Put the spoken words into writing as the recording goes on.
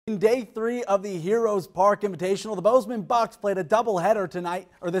In day 3 of the Heroes Park Invitational, the Bozeman Bucks played a doubleheader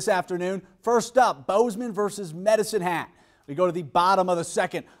this afternoon. First up, Bozeman versus Medicine Hat. We go to the bottom of the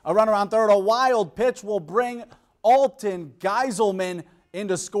second. A runner on third, a wild pitch will bring Alton Geiselman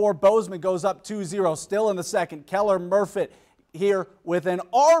into score. Bozeman goes up 2-0. Still in the second, Keller Murphy here with an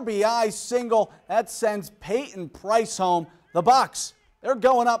RBI single. That sends Peyton Price home. The Bucks, they're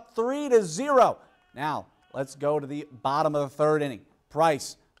going up 3-0. Now, let's go to the bottom of the third inning.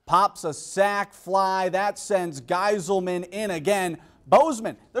 Price pops a sac fly. That sends Geiselman in again.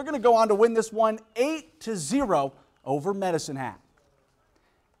 Bozeman, they're going to go on to win this one 8-0 over Medicine Hat.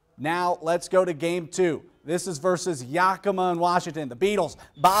 Now let's go to game 2. This is versus Yakima and Washington. The Beatles,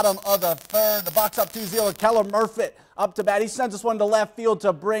 bottom of the third. The Bucks up 2-0. Keller Murphy up to bat. He sends this one to left field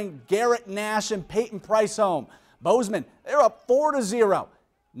to bring Garrett Nash and Peyton Price home. Bozeman, they're up 4-0.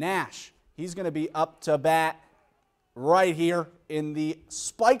 Nash, he's going to be up to bat right here in the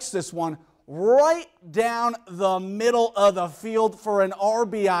spikes this one right down the middle of the field for an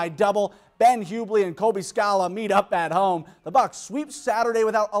RBI double. Ben Hubley and Kobe Scala meet up at home. The Bucks sweep Saturday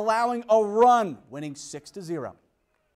without allowing a run, winning 6-0.